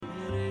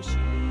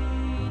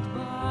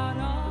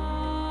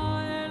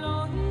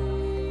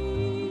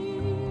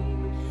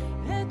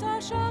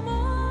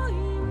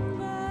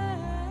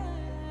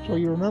So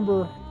you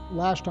remember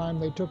last time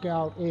they took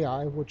out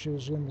Ai, which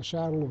is in the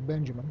saddle of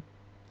Benjamin,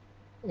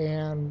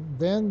 and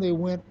then they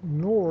went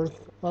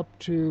north up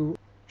to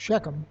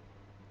Shechem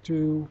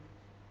to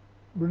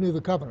renew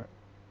the covenant.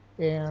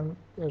 And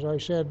as I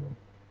said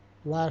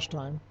last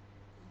time,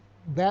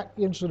 that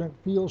incident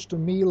feels to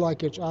me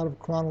like it's out of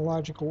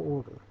chronological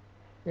order.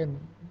 And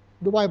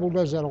the Bible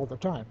does that all the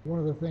time. One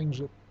of the things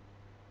that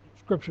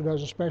Scripture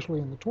does, especially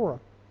in the Torah,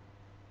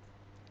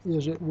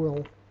 is it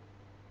will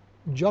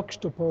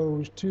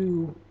juxtapose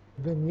two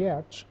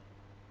vignettes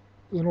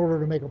in order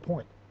to make a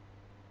point.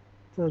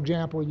 For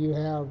example, you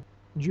have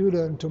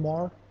Judah and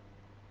Tamar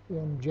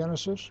in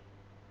Genesis,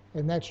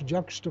 and that's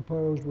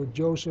juxtaposed with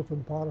Joseph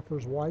and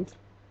Potiphar's wife.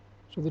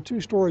 So the two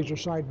stories are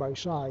side by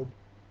side,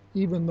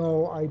 even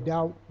though I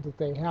doubt that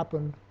they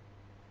happened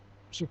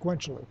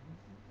sequentially.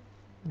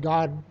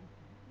 God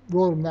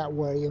wrote them that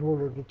way in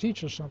order to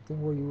teach us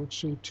something, where you would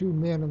see two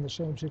men in the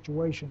same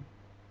situation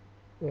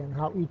and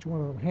how each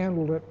one of them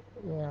handled it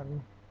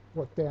and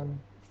what then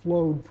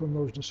flowed from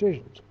those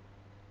decisions.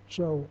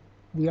 So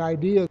the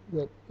idea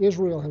that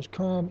Israel has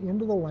come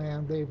into the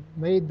land, they've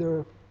made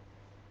their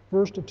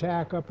first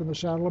attack up in the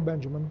saddle of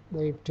Benjamin,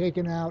 they've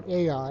taken out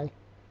Ai,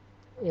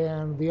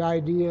 and the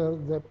idea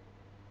that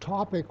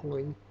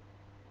topically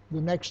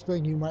the next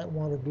thing you might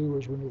want to do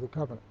is renew the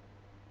covenant,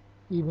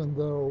 even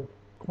though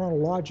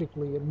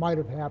chronologically it might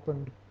have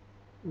happened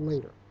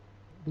later.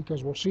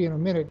 Because we'll see in a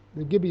minute,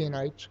 the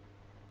Gibeonites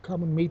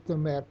come and meet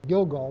them at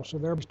Gilgal, so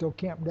they're still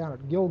camped down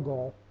at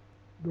Gilgal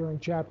during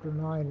chapter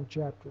 9 and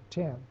chapter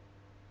 10,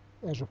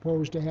 as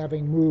opposed to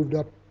having moved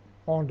up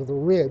onto the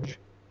ridge.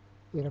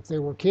 And if they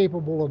were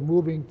capable of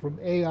moving from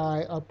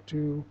Ai up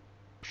to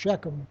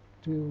Shechem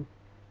to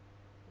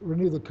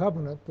renew the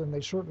covenant, then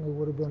they certainly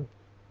would have been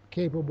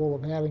capable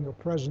of having a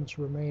presence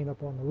remain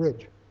up on the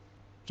ridge.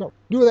 So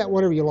do that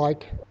whatever you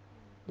like.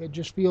 It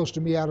just feels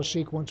to me out of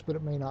sequence, but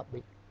it may not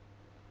be.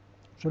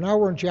 So now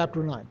we're in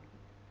chapter 9.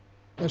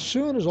 As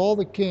soon as all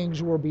the kings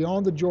who were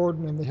beyond the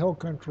Jordan in the hill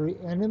country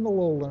and in the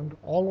lowland,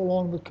 all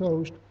along the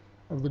coast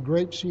of the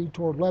great sea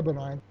toward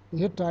Lebanon, the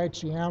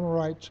Hittites, the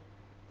Amorites,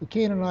 the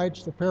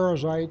Canaanites, the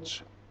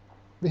Perizzites,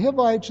 the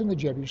Hivites, and the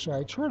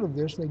Jebusites heard of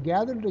this, they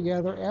gathered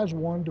together as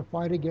one to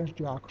fight against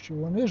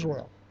Joshua and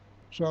Israel.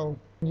 So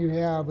you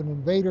have an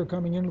invader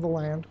coming into the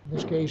land, in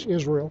this case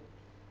Israel,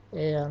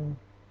 and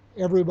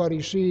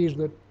everybody sees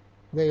that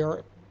they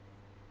are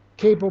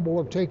capable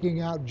of taking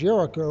out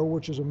Jericho,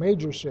 which is a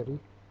major city,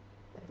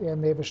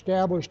 and they've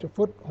established a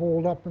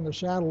foothold up in the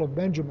saddle of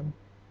Benjamin.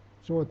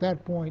 So at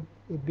that point,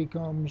 it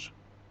becomes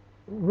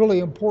really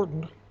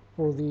important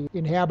for the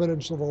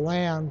inhabitants of the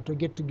land to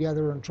get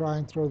together and try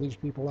and throw these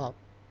people out.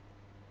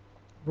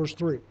 Verse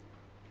 3.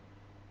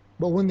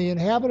 But when the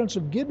inhabitants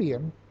of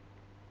Gibeon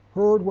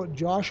heard what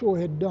Joshua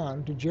had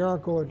done to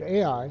Jericho and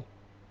Ai,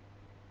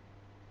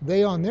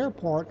 they on their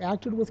part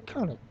acted with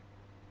cunning,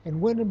 and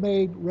went and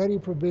made ready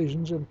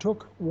provisions, and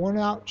took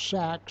worn-out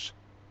sacks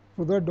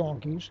for their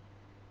donkeys,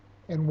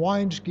 and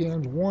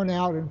wineskins worn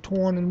out and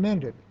torn and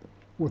mended,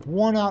 with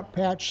worn-out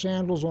patched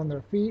sandals on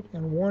their feet,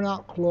 and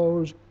worn-out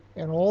clothes,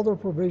 and all their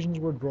provisions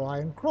were dry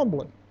and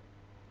crumbling.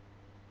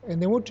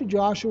 And they went to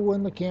Joshua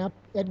in the camp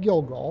at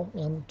Gilgal,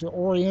 and to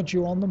orient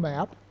you on the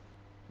map,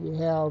 you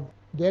have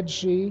Dead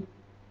Sea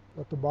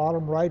at the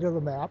bottom right of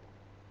the map,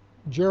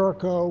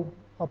 Jericho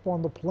up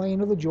on the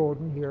plain of the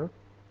Jordan here,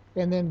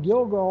 and then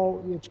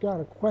Gilgal, it's got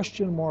a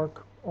question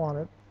mark on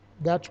it.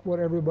 That's what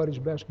everybody's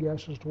best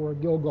guess as to where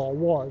Gilgal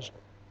was,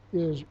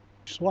 is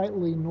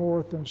slightly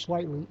north and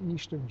slightly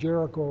east of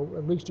Jericho,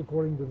 at least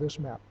according to this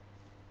map.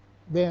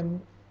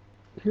 Then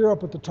here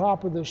up at the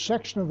top of this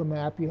section of the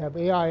map, you have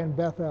Ai and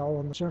Bethel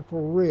on the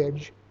central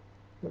ridge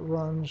that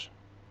runs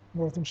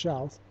north and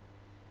south.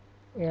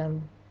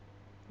 And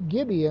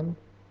Gibeon,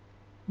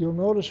 you'll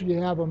notice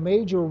you have a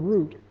major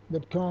route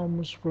that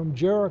comes from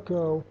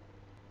Jericho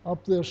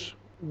up this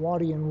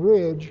Wadi and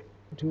Ridge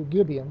to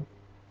Gibeon,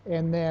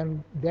 and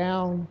then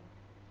down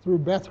through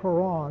Beth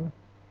Horon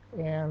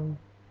and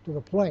to the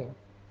plain.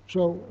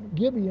 So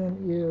Gibeon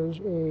is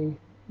a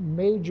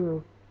major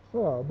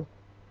hub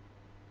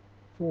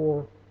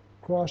for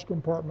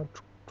cross-compartment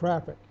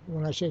traffic.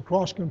 When I say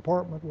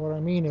cross-compartment, what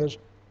I mean is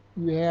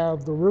you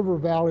have the river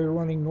valley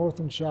running north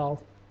and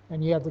south,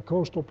 and you have the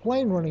coastal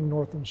plain running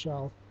north and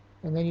south,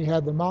 and then you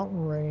have the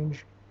mountain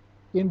range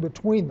in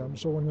between them.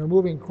 So when you're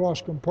moving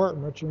cross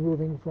compartments, you're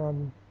moving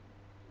from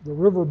the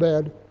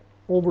riverbed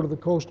over to the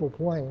coastal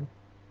plain.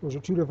 Those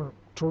are two different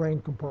terrain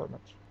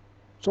compartments.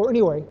 So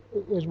anyway,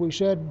 as we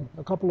said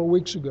a couple of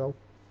weeks ago,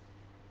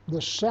 the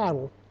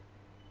saddle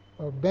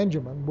of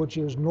Benjamin, which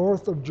is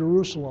north of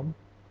Jerusalem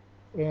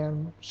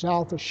and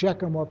south of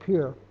Shechem up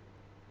here,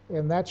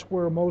 and that's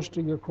where most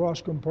of your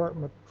cross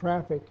compartment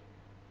traffic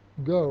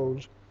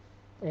goes.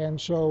 And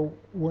so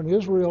when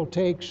Israel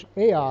takes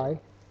Ai,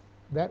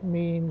 that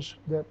means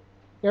that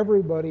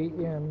everybody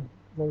in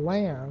the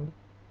land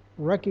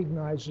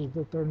recognizes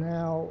that they're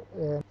now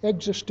an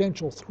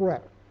existential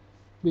threat,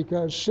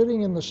 because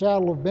sitting in the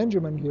saddle of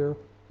Benjamin here,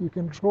 you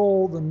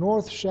control the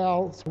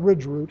north-south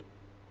ridge route,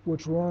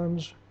 which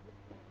runs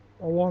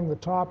along the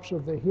tops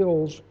of the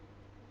hills,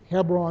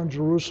 Hebron,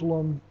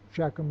 Jerusalem,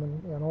 Shechem,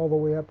 and all the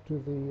way up to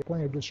the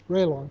plain of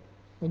Esdraelon.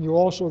 And you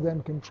also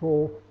then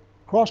control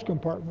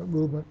cross-compartment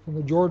movement from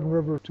the Jordan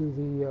River to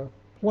the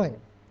plain.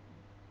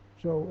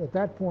 So at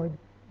that point,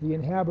 the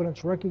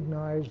inhabitants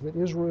recognize that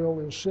Israel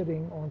is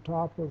sitting on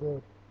top of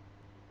the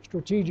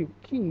strategic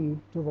key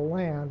to the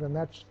land, and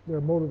that's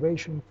their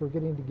motivation for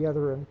getting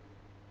together and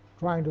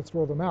trying to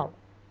throw them out.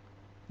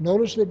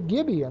 Notice that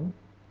Gibeon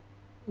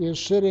is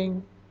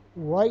sitting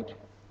right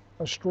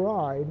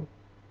astride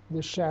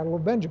this saddle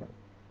of Benjamin.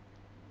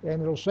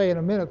 And it'll say in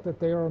a minute that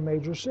they are a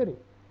major city.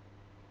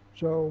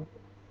 So,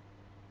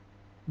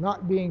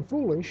 not being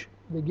foolish,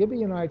 the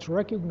Gibeonites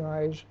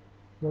recognize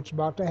what's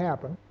about to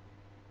happen,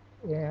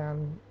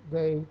 and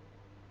they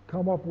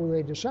come up with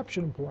a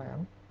deception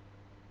plan.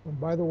 And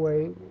by the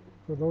way,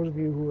 for those of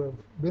you who have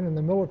been in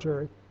the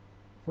military,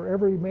 for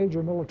every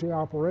major military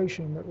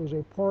operation, that was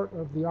a part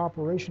of the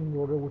operation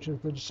order, which is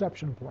the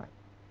deception plan.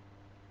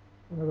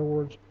 In other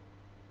words,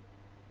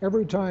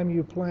 every time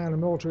you plan a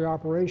military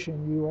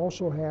operation, you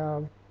also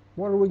have,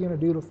 what are we going to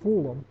do to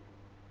fool them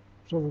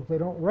so that they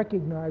don't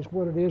recognize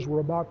what it is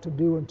we're about to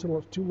do until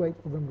it's too late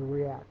for them to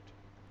react.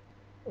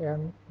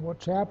 And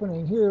what's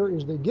happening here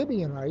is the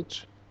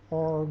Gibeonites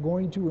are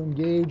going to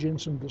engage in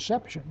some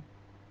deception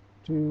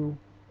to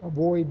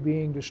avoid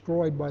being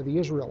destroyed by the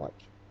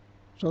Israelites.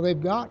 So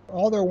they've got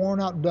all their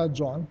worn out duds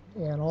on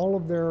and all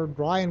of their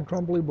dry and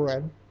crumbly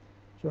bread.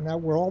 So now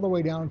we're all the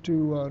way down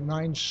to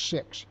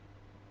 9:6.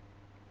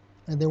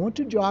 And they went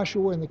to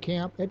Joshua in the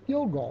camp at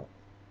Gilgal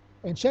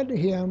and said to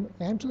him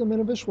and to the men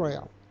of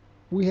Israel,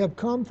 we have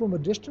come from a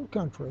distant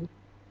country,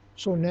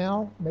 so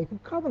now make a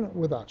covenant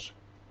with us.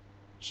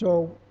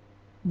 So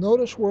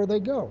notice where they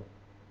go.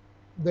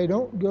 They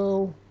don't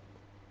go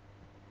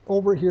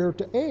over here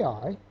to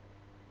Ai,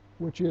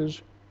 which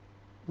is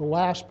the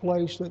last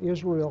place that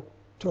Israel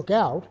took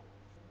out.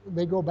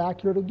 They go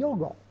back here to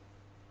Gilgal,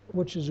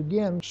 which is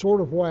again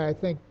sort of why I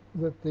think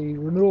that the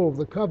renewal of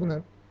the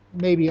covenant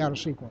may be out of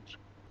sequence.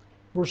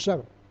 Verse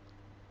 7.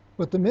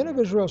 But the men of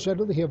Israel said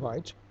to the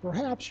Hivites,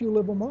 perhaps you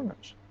live among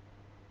us.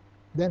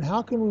 Then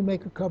how can we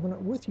make a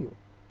covenant with you?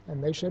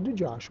 And they said to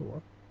Joshua,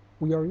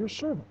 we are your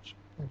servants.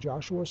 And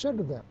Joshua said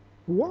to them,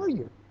 who are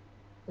you?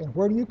 And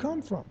where do you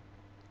come from?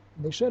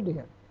 And they said to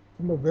him,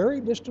 from a very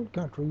distant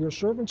country your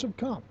servants have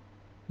come,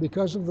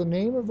 because of the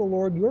name of the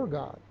Lord your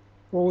God.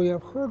 For we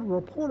have heard a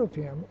report of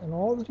him and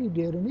all that he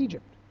did in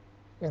Egypt,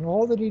 and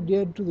all that he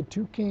did to the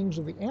two kings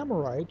of the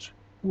Amorites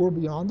who were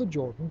beyond the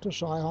Jordan, to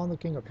Sihon the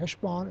king of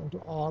Heshbon, and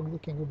to Og the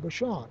king of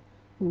Bashan,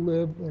 who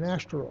lived in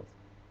Ashtaroth.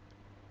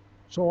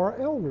 So our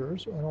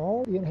elders and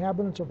all the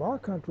inhabitants of our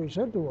country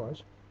said to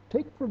us,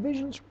 take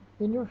provisions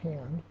in your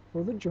hand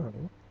for the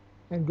journey,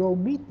 and go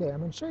meet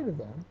them and say to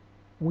them,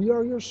 we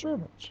are your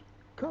servants.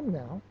 Come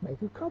now,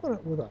 make a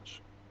covenant with us.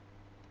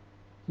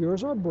 Here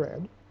is our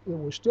bread. It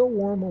was still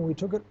warm when we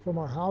took it from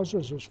our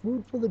houses as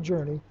food for the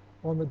journey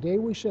on the day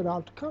we set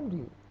out to come to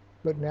you.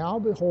 But now,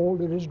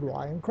 behold, it is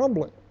dry and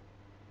crumbling.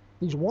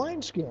 These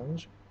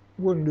wineskins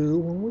were new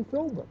when we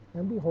filled them,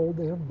 and behold,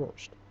 they have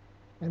burst.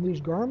 And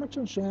these garments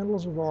and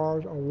sandals of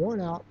ours are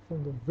worn out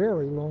from the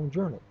very long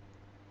journey.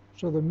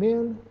 So the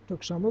men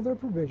took some of their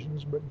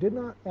provisions, but did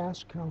not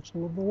ask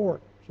counsel of the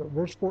Lord. So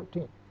verse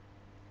 14,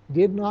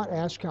 did not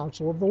ask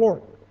counsel of the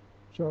Lord.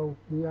 So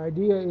the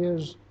idea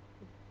is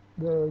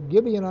the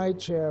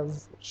Gibeonites have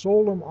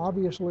sold them,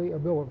 obviously, a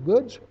bill of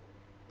goods,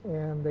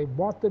 and they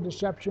bought the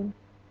deception,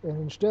 and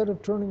instead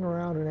of turning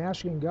around and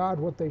asking God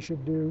what they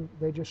should do,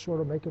 they just sort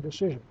of make a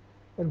decision.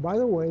 And by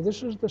the way,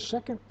 this is the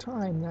second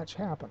time that's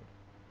happened.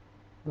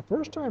 The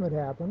first time it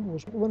happened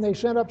was when they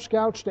sent up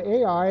scouts to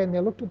Ai, and they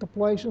looked at the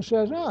place and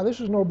says, this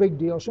is no big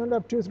deal. Send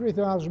up 2,000 or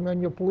 3,000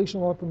 men, you'll police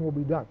them up, and we'll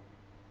be done.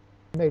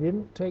 And they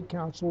didn't take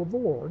counsel of the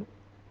Lord.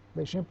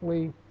 They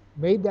simply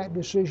made that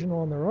decision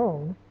on their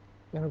own.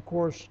 And of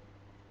course,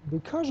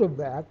 because of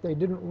that, they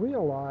didn't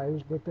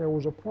realize that there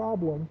was a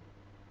problem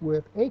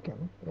with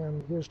Achan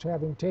and his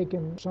having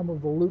taken some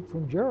of the loot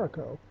from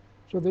Jericho.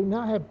 So they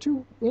now have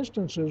two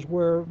instances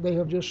where they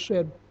have just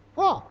said,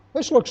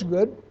 this looks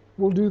good,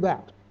 we'll do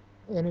that.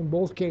 And in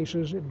both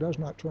cases, it does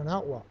not turn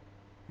out well.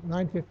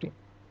 9:15.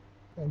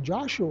 And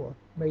Joshua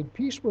made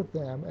peace with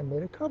them and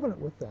made a covenant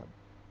with them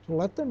to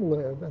let them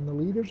live, and the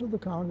leaders of the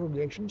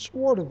congregation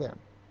swore to them.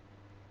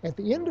 At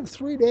the end of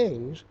 3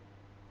 days,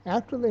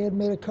 after they had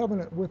made a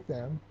covenant with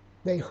them,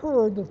 they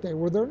heard that they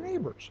were their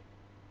neighbors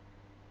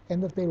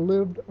and that they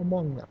lived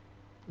among them.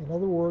 In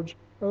other words,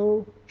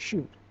 oh,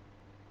 shoot.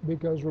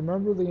 Because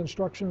remember, the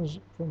instructions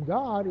from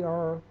God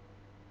are,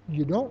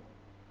 you don't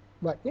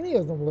let any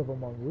of them live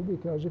among you,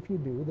 because if you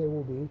do, they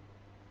will be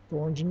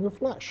thorns in your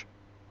flesh.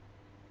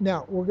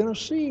 Now, we're going to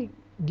see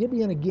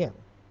Gibeon again.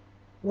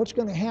 What's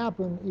going to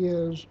happen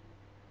is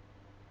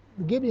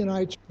the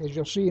Gibeonites, as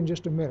you'll see in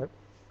just a minute,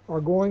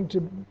 are going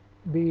to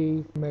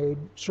be made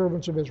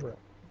servants of Israel,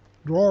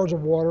 drawers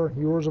of water and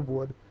hewers of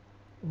wood.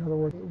 In other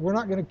words, we're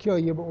not going to kill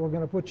you, but we're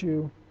going to put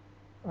you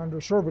under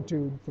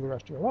servitude for the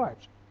rest of your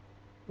lives.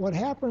 What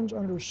happens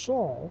under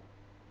Saul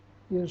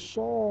is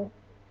Saul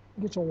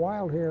gets a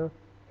wild hair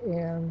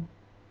and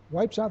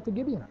wipes out the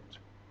Gibeonites.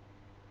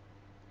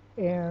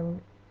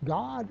 And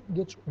God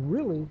gets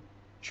really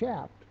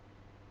chapped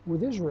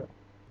with Israel.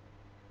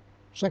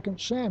 2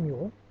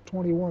 Samuel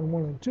 21,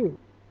 1 and 2.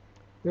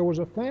 There was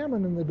a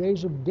famine in the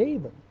days of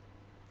David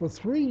for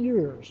 3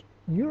 years,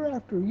 year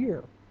after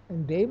year.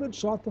 And David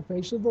sought the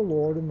face of the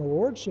Lord, and the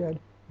Lord said,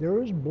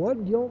 there is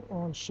blood guilt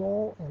on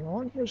Saul and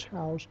on his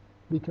house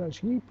because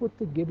he put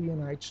the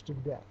Gibeonites to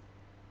death.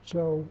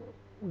 So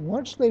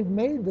once they've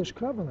made this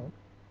covenant,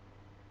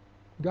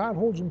 God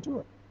holds them to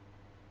it.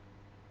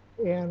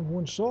 And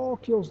when Saul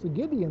kills the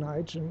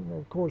Gibeonites, and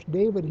of course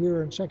David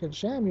here in 2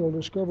 Samuel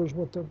discovers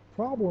what the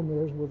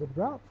problem is with the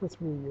drought for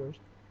 3 years,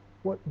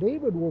 what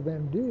David will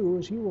then do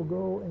is he will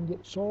go and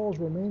get Saul's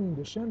remaining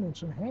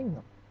descendants and hang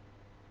them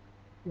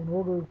in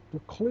order to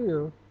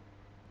clear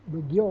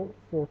the guilt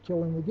for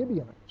killing the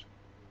Gibeonites.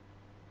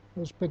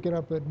 Let's pick it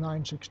up at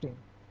 9:16.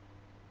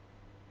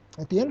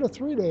 At the end of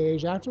 3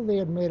 days, after they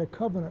had made a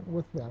covenant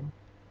with them,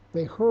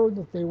 they heard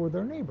that they were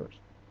their neighbors,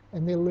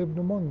 and they lived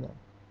among them.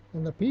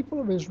 And the people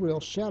of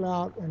Israel set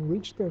out and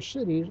reached their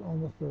cities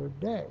on the 3rd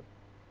day.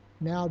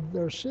 Now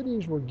their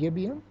cities were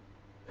Gibeon,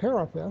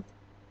 Parapheth,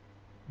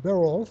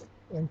 Beroth,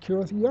 and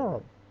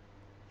Kiriath-Jearim.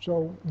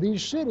 So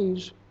these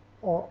cities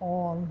are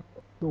on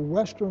the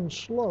western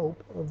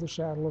slope of the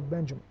Saddle of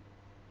Benjamin.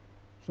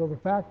 So the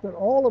fact that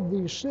all of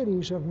these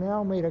cities have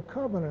now made a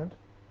covenant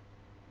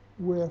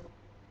with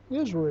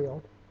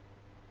Israel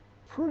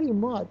pretty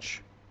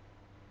much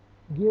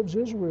gives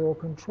Israel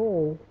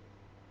control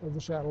of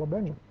the Saddle of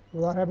Benjamin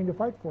without having to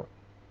fight for it.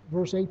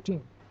 Verse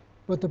 18.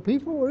 But the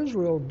people of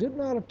Israel did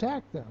not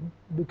attack them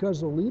because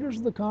the leaders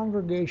of the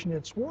congregation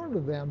had sworn to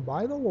them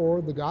by the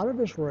Lord, the God of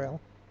Israel.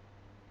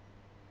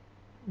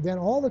 Then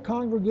all the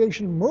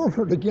congregation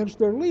murmured against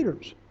their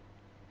leaders.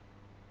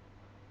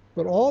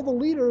 But all the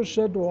leaders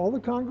said to all the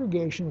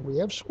congregation, we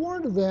have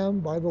sworn to them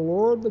by the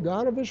Lord, the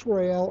God of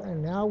Israel,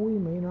 and now we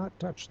may not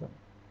touch them.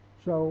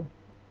 So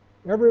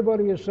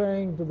everybody is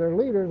saying to their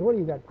leaders, what do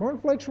you got,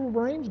 cornflakes for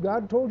brains?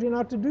 God told you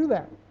not to do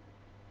that.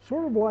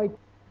 Sort of like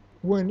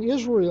when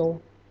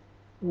Israel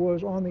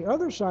was on the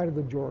other side of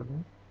the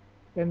Jordan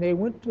and they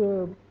went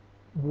to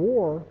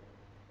war,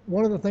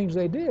 one of the things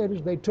they did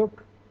is they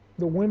took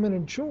the women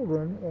and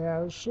children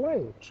as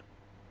slaves.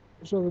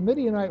 So the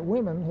Midianite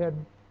women had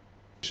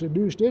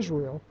seduced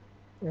Israel,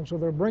 and so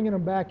they're bringing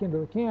them back into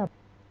the camp.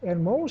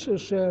 And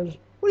Moses says,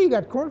 what do you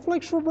got,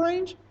 cornflakes for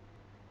brains?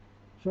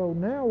 So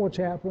now what's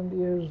happened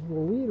is the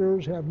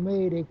leaders have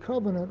made a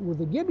covenant with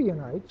the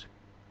Gibeonites,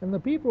 and the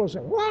people are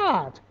saying,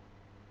 what?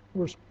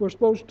 We're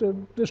supposed to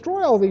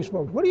destroy all these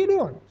folks. What are you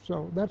doing?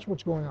 So that's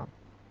what's going on.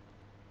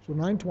 So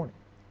 9:20.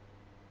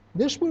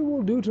 This we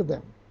will do to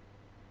them.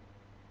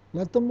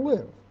 Let them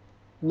live,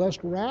 lest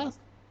wrath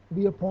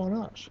be upon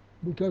us,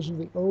 because of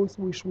the oath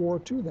we swore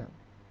to them.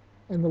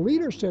 And the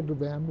leaders said to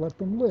them, let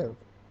them live.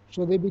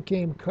 So they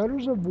became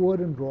cutters of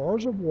wood and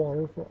drawers of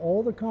water for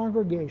all the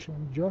congregation,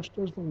 just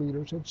as the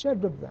leaders had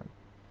said to them.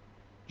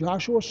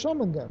 Joshua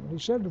summoned them, and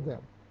he said to them,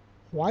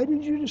 why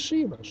did you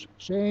deceive us,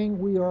 saying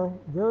we are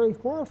very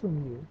far from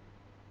you,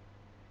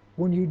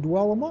 when you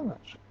dwell among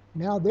us?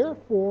 Now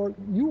therefore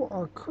you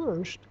are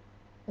cursed,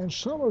 and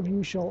some of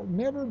you shall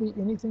never be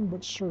anything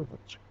but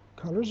servants,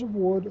 cutters of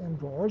wood and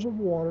drawers of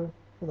water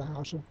for the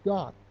house of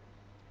God.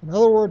 In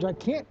other words, I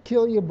can't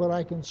kill you, but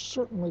I can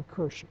certainly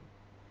curse you.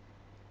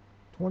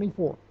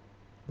 24.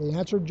 They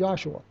answered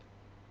Joshua,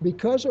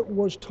 because it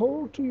was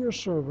told to your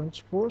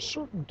servants for a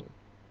certainty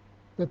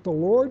that the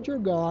Lord your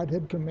God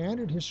had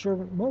commanded his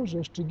servant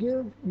Moses to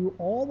give you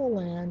all the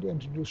land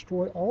and to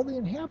destroy all the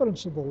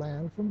inhabitants of the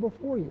land from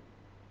before you.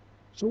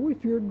 So we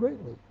feared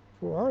greatly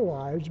for our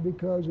lives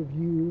because of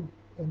you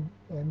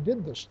and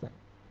did this thing.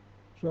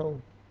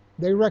 So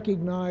they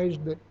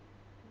recognized that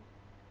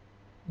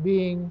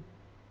being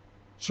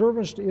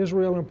servants to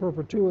Israel in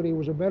perpetuity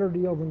was a better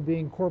deal than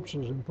being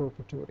corpses in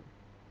perpetuity.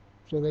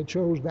 So they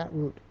chose that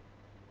route.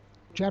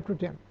 Chapter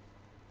 10.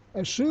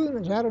 As soon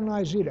as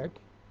Adonizedek,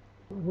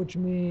 which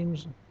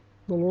means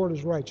the Lord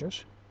is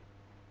righteous,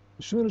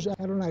 as soon as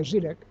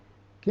Adonizedek,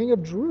 king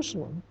of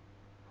Jerusalem,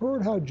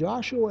 heard how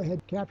Joshua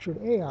had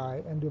captured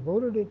Ai and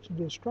devoted it to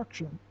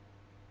destruction,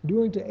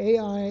 doing to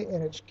Ai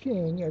and its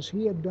king as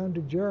he had done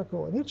to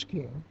Jericho and its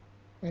king,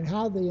 and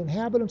how the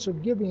inhabitants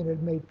of Gibeon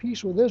had made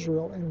peace with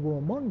Israel and were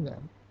among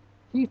them,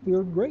 he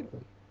feared greatly,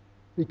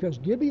 because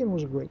Gibeon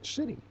was a great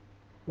city,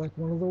 like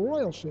one of the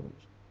royal cities,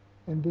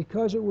 and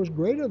because it was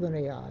greater than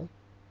Ai,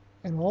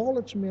 and all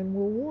its men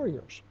were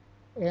warriors.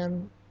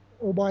 And,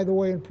 oh, by the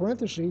way, in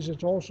parentheses,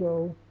 it's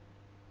also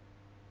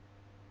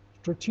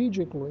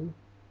strategically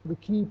the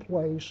key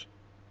place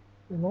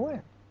in the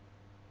land.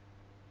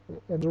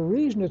 And the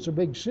reason it's a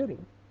big city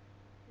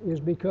is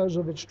because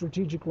of its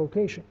strategic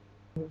location.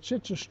 It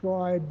sits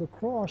astride the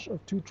cross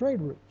of two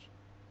trade routes.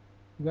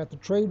 You've got the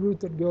trade route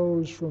that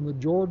goes from the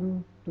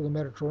Jordan to the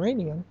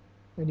Mediterranean,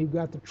 and you've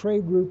got the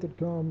trade route that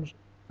comes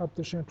up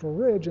the Central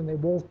Ridge, and they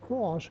both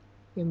cross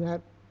in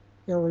that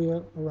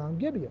area around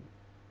Gibeon.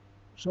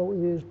 So it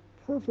is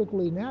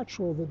perfectly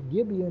natural that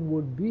Gibeon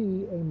would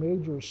be a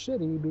major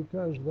city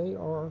because they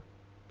are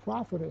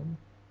profiting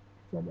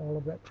from all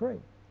of that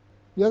trade.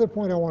 The other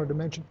point I wanted to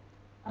mention,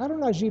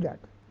 Adonai-Zedek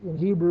in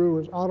Hebrew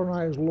is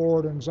Adonai is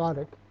Lord and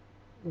Zadok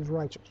is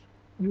righteous.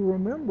 You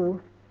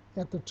remember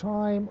at the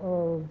time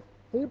of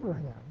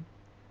Abraham,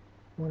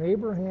 when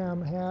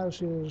Abraham has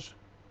his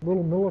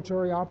little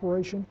military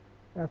operation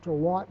after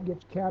Lot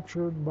gets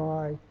captured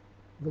by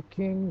the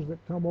kings that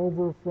come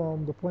over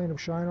from the plain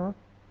of Shinar,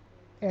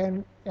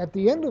 and at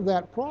the end of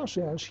that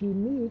process, he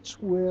meets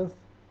with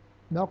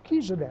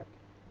Melchizedek,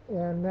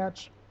 and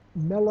that's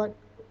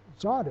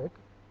Melech-Zadok,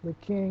 the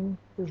king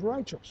is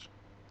righteous,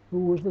 who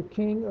was the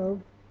king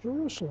of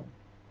Jerusalem.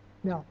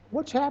 Now,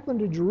 what's happened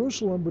to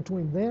Jerusalem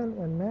between then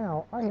and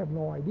now, I have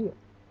no idea,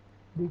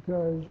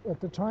 because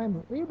at the time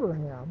of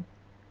Abraham,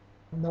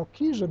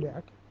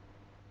 Melchizedek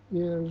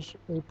is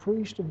a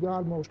priest of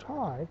God Most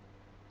High,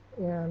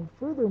 and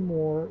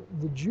furthermore,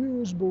 the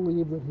Jews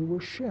believe that he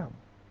was Shem,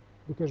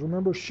 because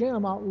remember,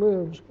 Shem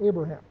outlives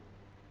Abraham.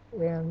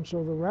 And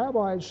so the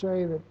rabbis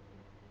say that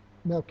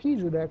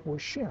Melchizedek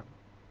was Shem.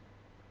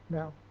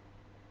 Now,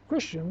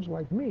 Christians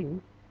like me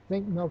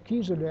think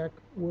Melchizedek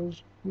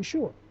was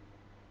Yeshua,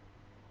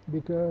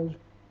 because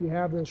you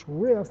have this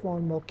riff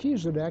on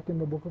Melchizedek in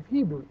the book of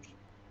Hebrews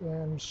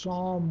and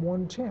Psalm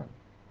 110.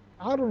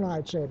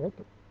 Adonai-Tzedek,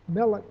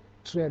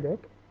 Melech-Tzedek,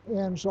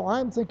 and so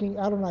I'm thinking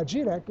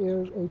Adonai-Tzedek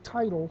is a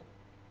title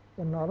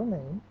and not a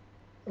name,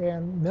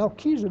 and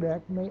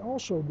Melchizedek may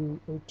also be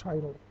a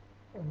title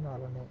and not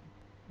a name.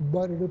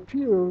 But it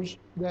appears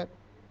that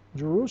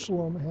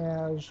Jerusalem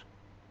has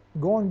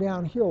gone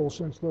downhill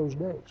since those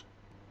days.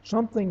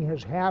 Something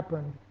has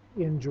happened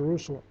in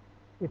Jerusalem.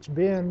 It's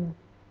been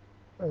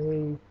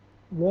a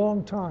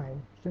long time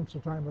since the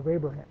time of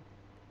Abraham.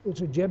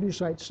 It's a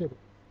Jebusite city,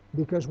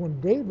 because when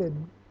David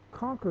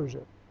conquers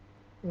it,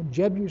 and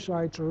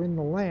Jebusites are in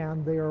the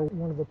land, they are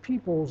one of the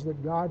peoples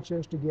that God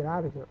says to get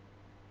out of here.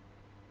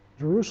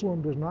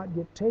 Jerusalem does not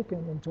get taken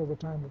until the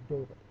time of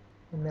David,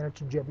 and then it's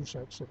a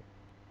Jebusite city.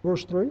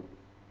 Verse 3,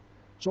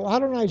 so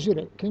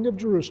Adonai-Zedek, king of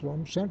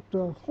Jerusalem, sent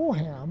to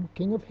Hoham,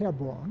 king of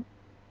Hebron,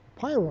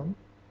 Piram,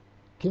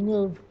 king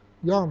of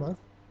Yarmouth,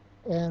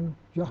 and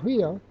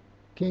Jahiah,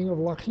 king of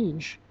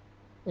Lachish,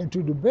 and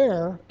to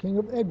Deber, king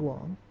of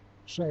Eglon,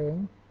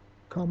 saying,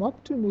 come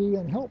up to me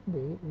and help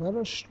me, let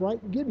us strike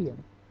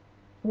Gibeon,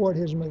 for it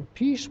has made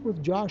peace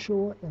with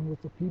Joshua and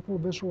with the people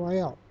of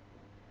Israel.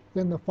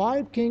 Then the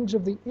 5 kings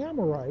of the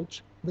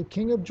Amorites, the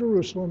king of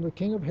Jerusalem, the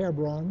king of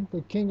Hebron,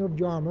 the king of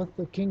Jarmuth,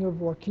 the king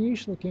of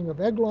Lachish, the king of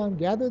Eglon,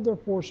 gathered their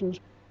forces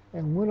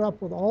and went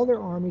up with all their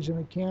armies and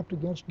encamped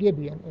against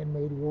Gibeon and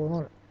made war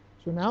on it.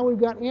 So now we've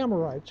got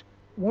Amorites.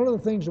 One of the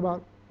things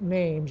about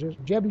names is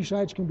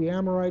Jebusites can be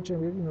Amorites,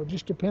 and it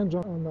just depends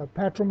on the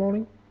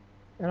patrimony,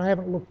 and I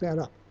haven't looked that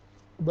up.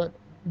 But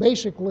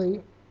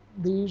basically,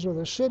 these are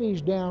the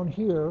cities down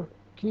here: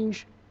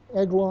 Kish,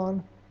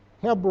 Eglon,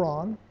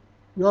 Hebron,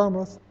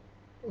 Yarmouth,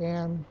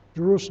 and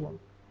Jerusalem.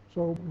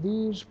 So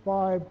these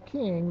 5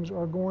 kings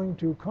are going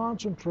to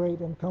concentrate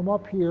and come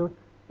up here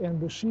and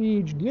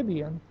besiege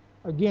Gibeon,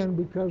 again,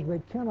 because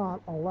they cannot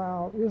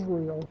allow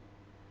Israel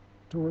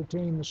to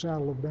retain the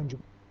saddle of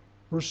Benjamin.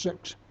 Verse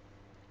 6,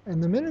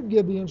 and the men of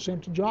Gibeon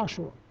sent to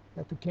Joshua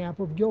at the camp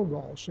of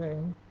Gilgal,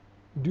 saying,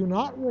 do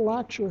not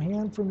relax your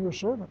hand from your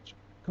servants.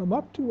 Come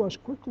up to us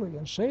quickly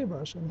and save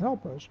us and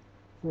help us,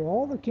 for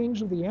all the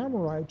kings of the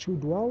Amorites who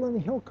dwell in the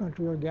hill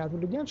country are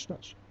gathered against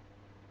us.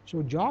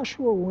 So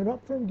Joshua went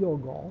up from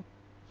Gilgal,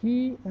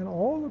 he and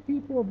all the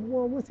people of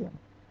war with him,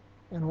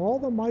 and all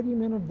the mighty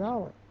men of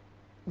valor.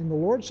 And the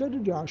Lord said to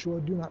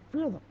Joshua, do not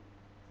fear them,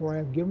 for I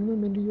have given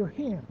them into your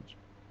hands.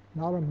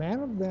 Not a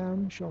man of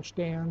them shall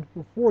stand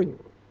before you.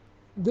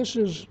 This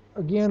is,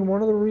 again,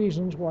 one of the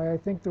reasons why I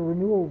think the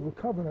renewal of the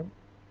covenant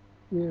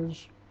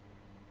is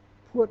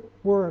put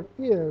where it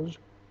is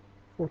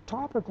for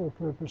topical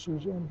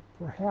purposes and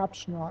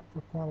perhaps not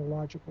for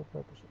chronological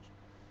purposes,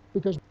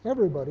 because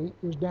everybody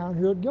is down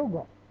here at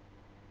Gilgal.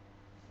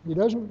 He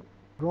doesn't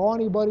draw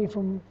anybody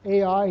from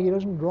Ai, he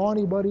doesn't draw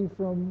anybody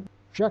from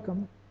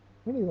Shechem,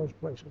 any of those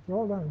places. They're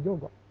all down in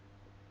Gilgal,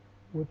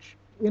 which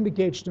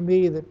indicates to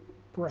me that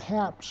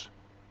perhaps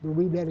the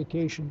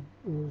rededication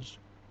is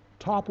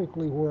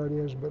topically where it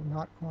is, but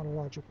not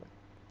chronologically.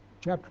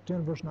 Chapter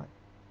 10, verse 9.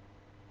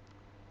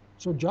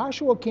 So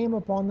Joshua came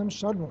upon them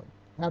suddenly,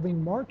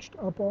 having marched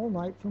up all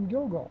night from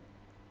Gilgal.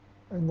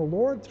 And the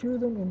Lord threw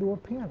them into a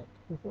panic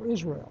before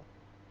Israel,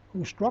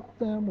 who struck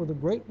them with a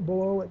great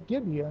blow at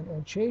Gibeon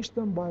and chased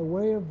them by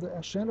way of the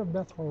ascent of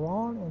Beth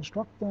Horon and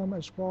struck them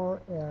as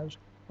far as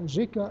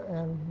Azekah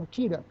and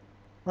Makkedah.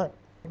 All right.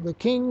 The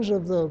kings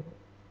of the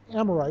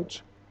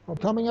Amorites are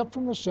coming up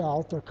from the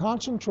south. They're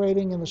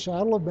concentrating in the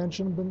saddle of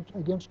Benjamin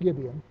against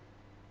Gibeon.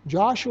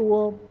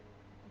 Joshua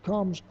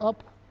comes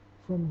up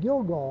from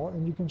Gilgal,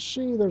 and you can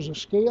see there's a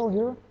scale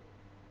here.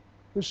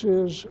 This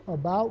is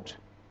about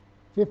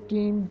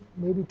 15,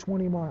 maybe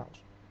 20 miles.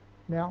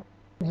 Now,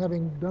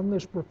 having done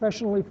this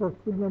professionally for a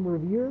good number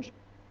of years,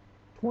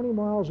 20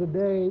 miles a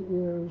day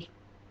is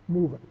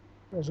moving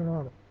as an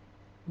army.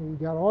 You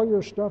got all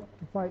your stuff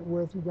to fight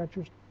with. You got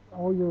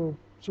all your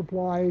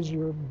supplies,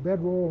 your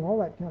bedroll, and all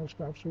that kind of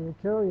stuff. So you're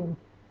carrying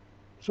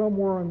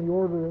somewhere on the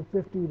order of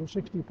 50 to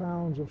 60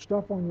 pounds of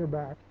stuff on your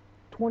back.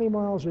 20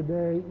 miles a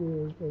day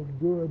is a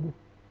good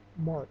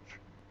march.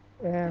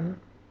 And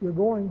you're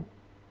going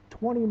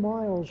 20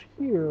 miles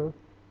here,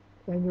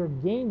 and you're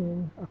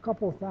gaining a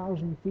couple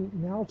thousand feet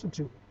in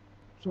altitude.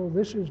 So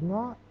this is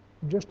not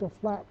just a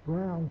flat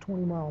ground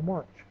 20-mile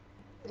march.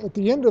 At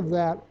the end of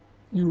that,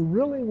 you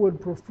really would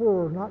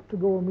prefer not to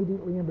go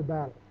immediately into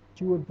battle.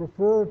 You would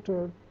prefer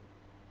to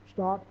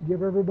stop,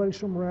 give everybody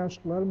some rest,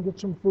 let them get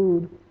some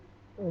food,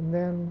 and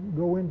then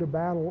go into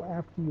battle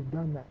after you've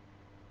done that.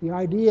 The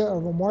idea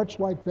of a march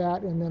like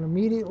that and then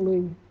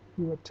immediately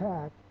you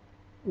attack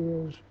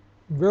is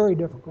very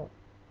difficult.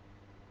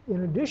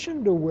 In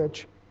addition to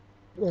which,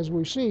 as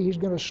we see, he's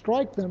going to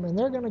strike them, and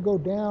they're going to go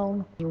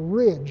down the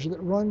ridge that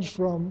runs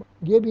from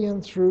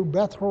Gibeon through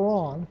Beth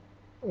Horon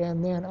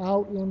and then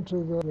out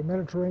into the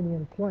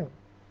Mediterranean plain.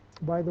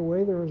 By the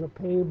way, there is a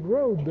paved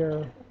road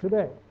there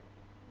today,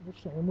 the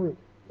same route.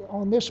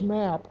 On this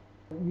map,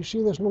 you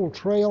see this little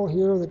trail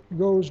here that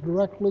goes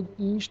directly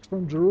east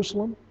from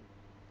Jerusalem.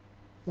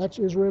 That's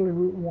Israeli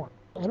Route 1.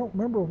 I don't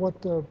remember what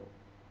the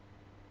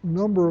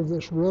number of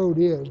this road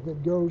is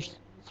that goes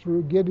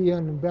through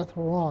Gibeon and Beth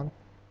Horon,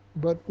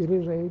 but it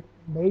is a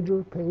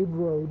major paved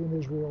road in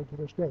Israel to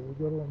this day. You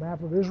go to a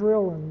map of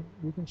Israel and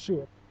you can see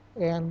it.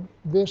 And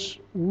this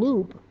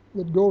loop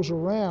that goes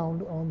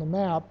around on the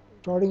map,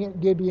 starting at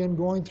Gibeon,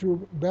 going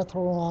through Beth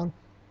Horon,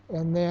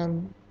 and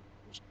then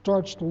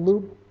starts to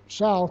loop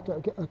south to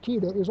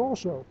Akita, is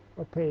also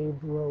a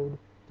paved road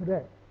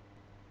today.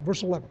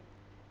 Verse 11.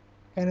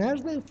 And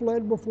as they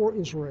fled before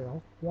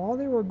Israel, while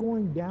they were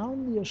going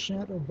down the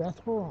ascent of Beth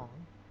Horon,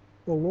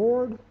 the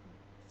Lord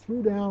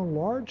threw down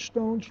large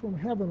stones from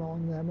heaven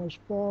on them as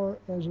far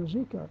as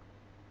Azekah,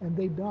 and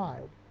they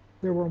died.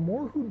 There were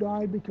more who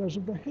died because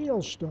of the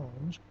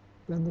hailstones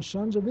than the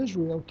sons of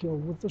Israel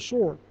killed with the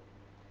sword.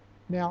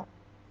 Now,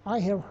 I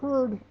have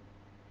heard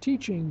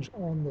teachings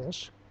on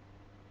this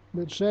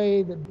that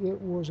say that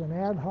it was an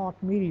ad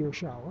hoc meteor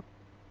shower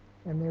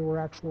and they were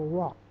actual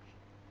rocks.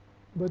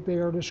 But they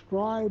are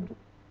described,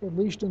 at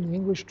least in the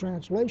English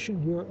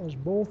translation here, as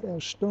both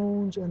as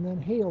stones and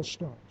then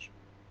hailstones.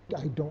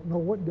 I don't know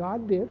what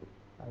God did.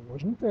 I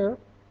wasn't there.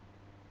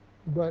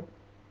 But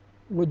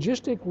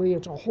logistically,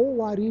 it's a whole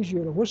lot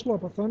easier to whistle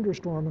up a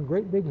thunderstorm and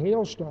great big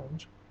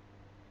hailstones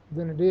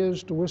than it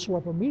is to whistle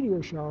up a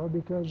meteor shower,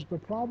 because the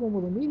problem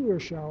with a meteor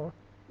shower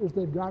is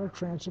they've got to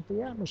transit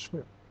the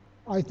atmosphere.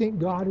 I think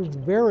God is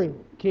very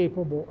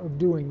capable of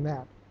doing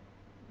that.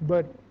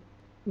 But,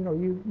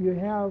 you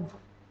have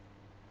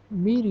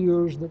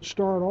meteors that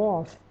start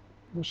off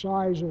the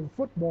size of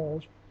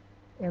footballs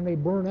and they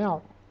burn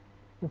out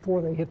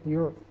before they hit the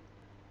earth.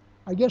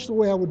 I guess the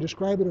way I would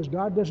describe it is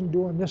God doesn't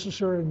do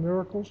unnecessary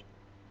miracles.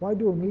 Why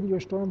do a meteor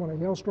storm when a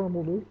hailstorm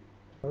will do?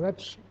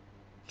 That's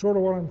sort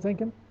of what I'm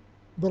thinking.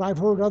 But I've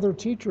heard other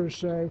teachers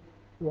say,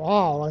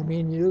 wow,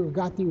 you've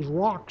got these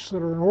rocks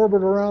that are in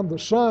orbit around the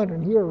sun,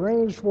 and he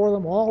arranged for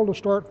them all to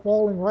start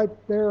falling right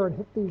there and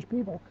hit these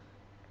people.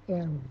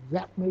 And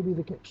that may be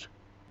the case.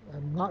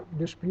 I'm not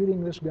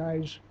disputing this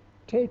guy's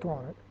take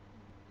on it,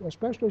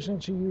 especially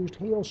since he used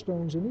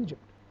hailstones in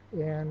Egypt.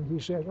 And he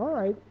says, all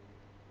right,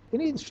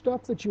 any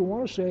stuff that you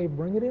want to save,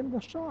 bring it in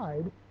the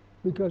side,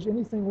 because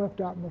anything left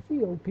out in the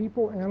field,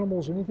 people,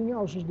 animals, anything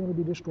else, is going to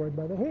be destroyed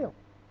by the hail.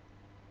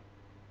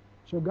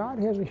 So God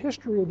has a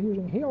history of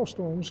using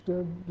hailstones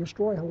to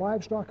destroy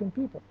livestock and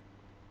people.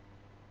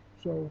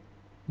 So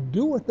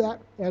do with that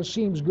as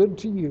seems good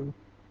to you,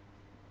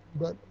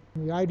 but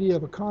the idea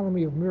of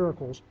economy of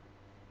miracles,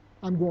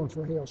 I'm going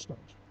for hailstones,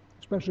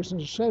 especially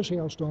since it says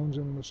hailstones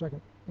in the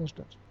second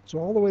instance. So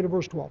all the way to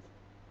verse 12.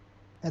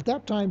 At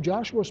that time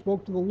Joshua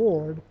spoke to the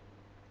Lord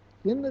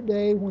in the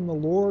day when the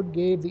Lord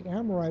gave the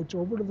Amorites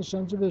over to the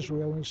sons of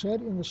Israel, and he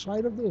said in the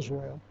sight of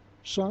Israel,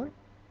 Sun,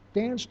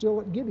 stand still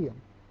at Gibeon,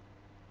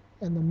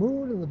 and the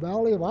moon in the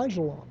valley of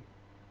Ajalon.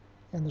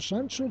 And the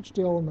sun stood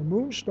still, and the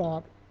moon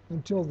stopped,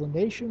 until the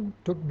nation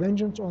took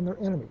vengeance on their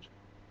enemies.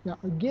 Now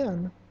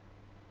again,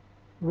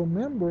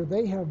 remember,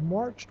 they have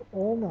marched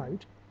all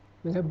night.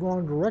 They have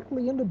gone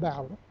directly into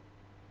battle,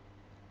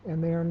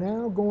 and they are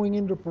now going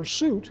into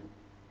pursuit.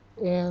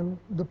 And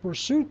the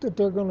pursuit that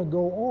they're going to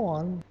go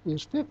on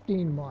is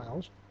 15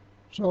 miles.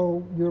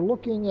 So you're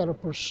looking at a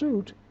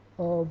pursuit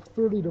of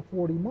 30 to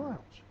 40 miles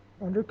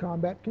under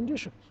combat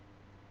conditions.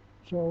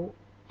 So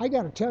I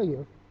got to tell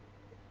you,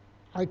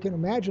 I can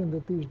imagine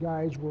that these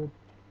guys were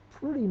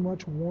pretty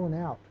much worn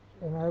out.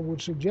 And I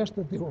would suggest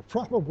that they were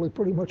probably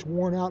pretty much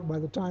worn out by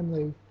the time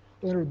they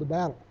entered the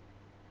battle.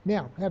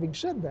 Now, having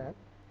said that,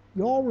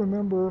 you all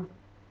remember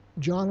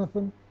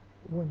Jonathan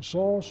when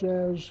Saul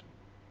says,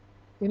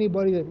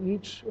 anybody that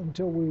eats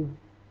until we've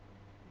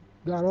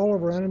got all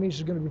of our enemies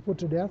is going to be put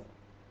to death?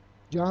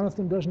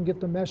 Jonathan doesn't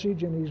get the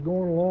message, and he's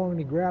going along and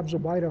he grabs a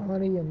bite of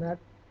honey, and that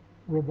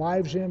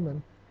revives him,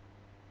 and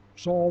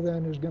Saul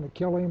then is going to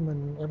kill him,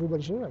 and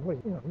everybody says, wait,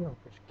 you don't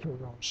kill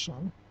your own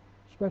son,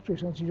 especially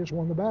since he just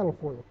won the battle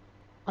for you.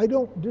 I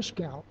don't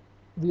discount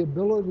the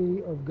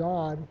ability of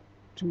God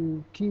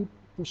to keep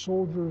the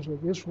soldiers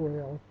of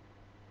Israel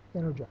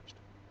energized.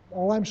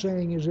 All I'm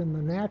saying is in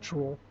the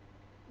natural,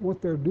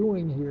 what they're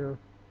doing here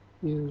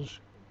is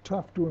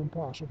tough to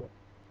impossible.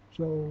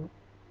 So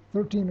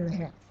 13 and a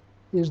half.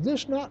 Is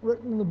this not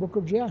written in the book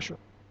of Jasher?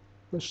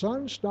 The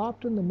sun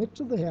stopped in the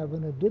midst of the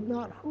heaven and did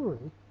not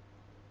hurry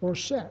or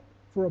set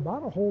for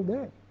about a whole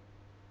day.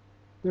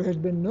 There has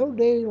been no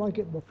day like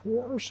it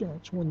before or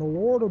since when the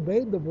Lord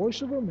obeyed the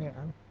voice of a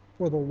man,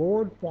 for the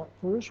Lord fought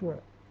for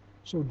Israel.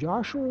 So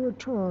Joshua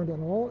returned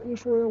and all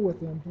Israel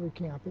with him to the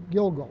camp at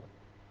Gilgal.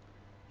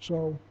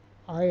 So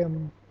I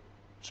am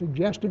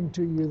suggesting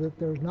to you that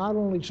there's not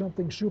only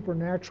something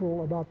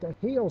supernatural about the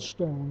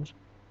hailstones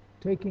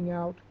taking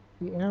out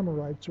the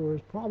Amorites, there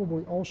is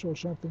probably also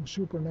something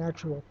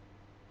supernatural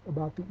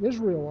about the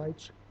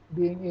Israelites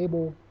being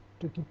able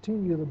to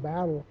continue the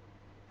battle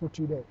for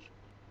 2 days.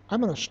 I'm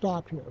going to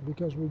stop here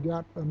because we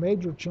got a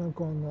major chunk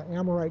on the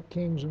Amorite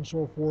kings and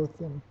so forth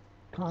and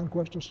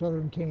conquest of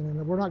southern Canaan,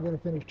 and we're not going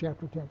to finish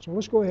chapter 10. So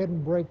let's go ahead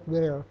and break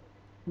there.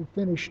 We'll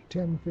finish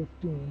 10:15,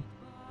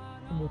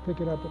 and we'll pick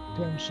it up at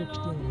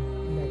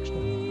 10:16 next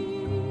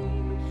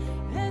time.